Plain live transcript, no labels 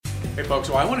Hey folks,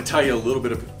 well I want to tell you a little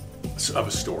bit of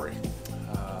a story.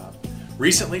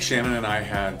 Recently Shannon and I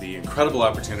had the incredible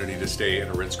opportunity to stay at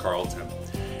a Ritz-Carlton,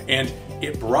 and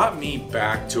it brought me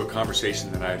back to a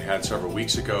conversation that I had had several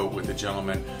weeks ago with a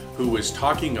gentleman who was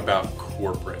talking about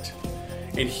corporate,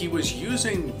 and he was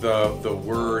using the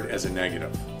word as a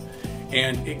negative.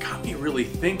 And it got me really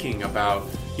thinking about,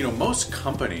 most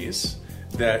companies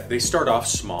that they start off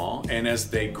small, and as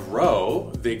they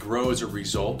grow as a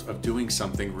result of doing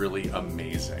something really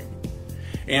amazing.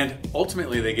 And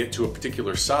ultimately they get to a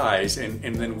particular size, and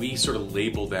then we sort of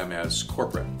label them as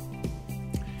corporate.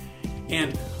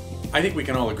 And I think we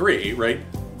can all agree, right?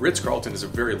 Ritz-Carlton is a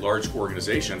very large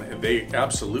organization, and they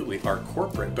absolutely are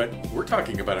corporate, but we're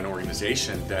talking about an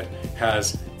organization that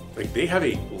has, they have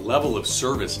a level of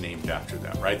service named after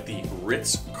them, right? The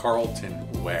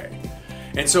Ritz-Carlton Way.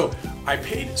 And so I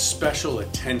paid special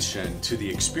attention to the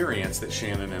experience that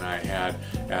Shannon and I had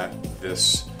at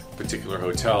this particular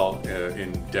hotel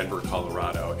in Denver,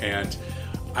 Colorado. And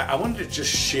I wanted to just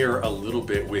share a little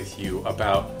bit with you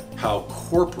about how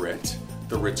corporate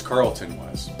the Ritz-Carlton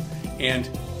was, and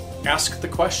ask the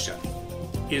question,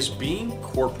 is being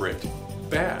corporate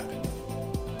bad?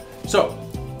 So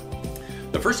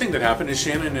the first thing that happened is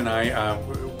Shannon and I,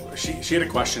 she had a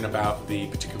question about the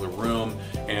particular room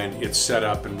and its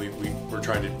setup, and we were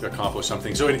trying to accomplish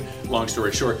something. So long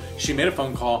story short, she made a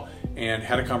phone call and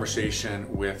had a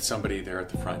conversation with somebody there at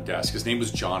the front desk. His name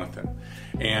was Jonathan,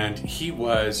 and he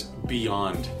was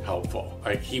beyond helpful.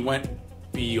 He went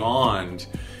beyond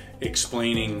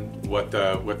explaining what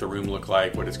the room looked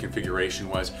like, what its configuration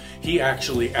was. He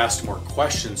actually asked more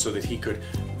questions so that he could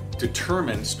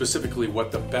determine specifically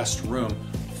what the best room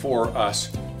for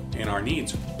us and our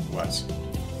needs was.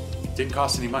 It didn't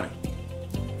cost any money.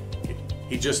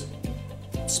 He just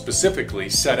specifically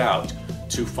set out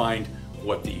to find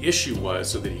what the issue was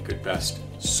so that he could best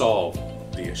solve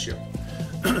the issue.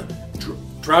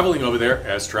 Traveling over there,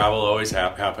 as travel always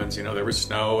happens, there was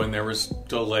snow and there was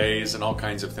delays and all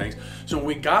kinds of things. So when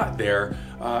we got there,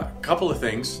 a couple of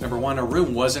things. Number one, our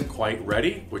room wasn't quite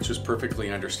ready, which was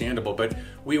perfectly understandable, but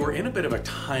we were in a bit of a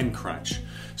time crunch.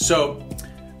 So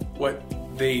what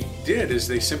they did is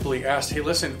they simply asked, hey,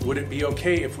 listen, would it be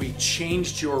okay if we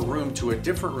changed your room to a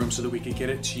different room so that we could get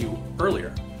it to you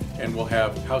earlier? And we'll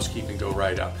have housekeeping go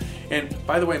right up. And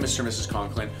by the way, Mr. and Mrs.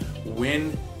 Conklin,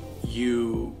 when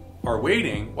you are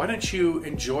waiting, why don't you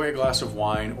enjoy a glass of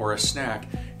wine or a snack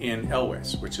in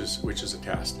Elway's, which is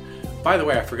attached. By the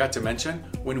way, I forgot to mention,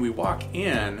 when we walk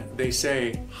in, they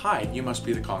say, hi, you must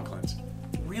be the Conklins.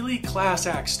 Really class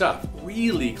act stuff,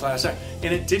 really class act.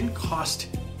 And it didn't cost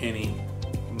any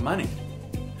money.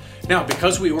 Now,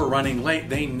 because we were running late,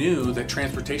 they knew that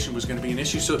transportation was going to be an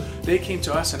issue, so they came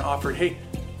to us and offered, hey,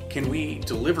 can we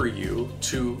deliver you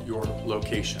to your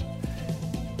location?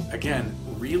 Again,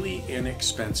 really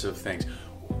inexpensive things.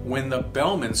 When the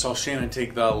bellman saw Shannon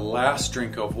take the last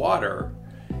drink of water,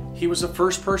 he was the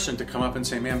first person to come up and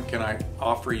say, ma'am, can I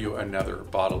offer you another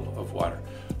bottle of water?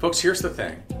 Folks, here's the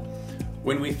thing.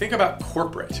 When we think about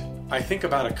corporate, I think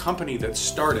about a company that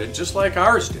started just like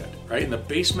ours did, right? In the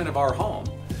basement of our home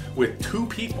with 2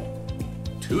 people,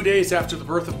 2 days after the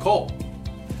birth of Cole.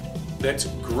 That's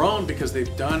grown because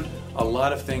they've done a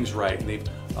lot of things right, and they've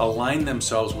aligned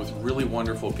themselves with really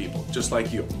wonderful people, just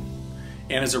like you.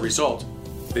 And as a result,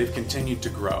 they've continued to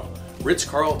grow.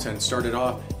 Ritz-Carlton started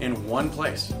off in one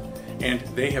place, and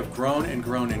they have grown and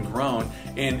grown and grown.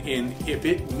 And if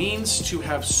it means to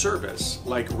have service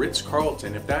like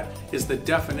Ritz-Carlton, if that is the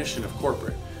definition of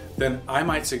corporate, then I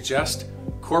might suggest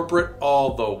corporate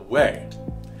all the way.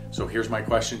 So here's my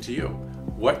question to you.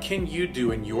 What can you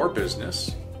do in your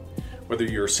business, whether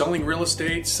you're selling real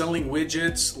estate, selling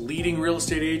widgets, leading real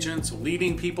estate agents,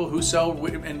 leading people who sell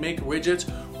and make widgets,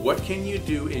 what can you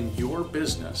do in your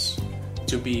business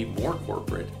to be more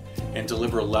corporate and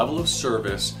deliver a level of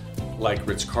service like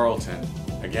Ritz-Carlton?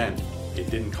 Again,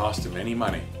 it didn't cost him any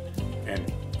money.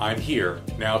 And I'm here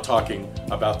now talking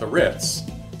about the Ritz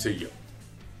to you.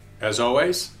 As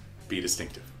always, be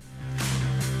distinctive.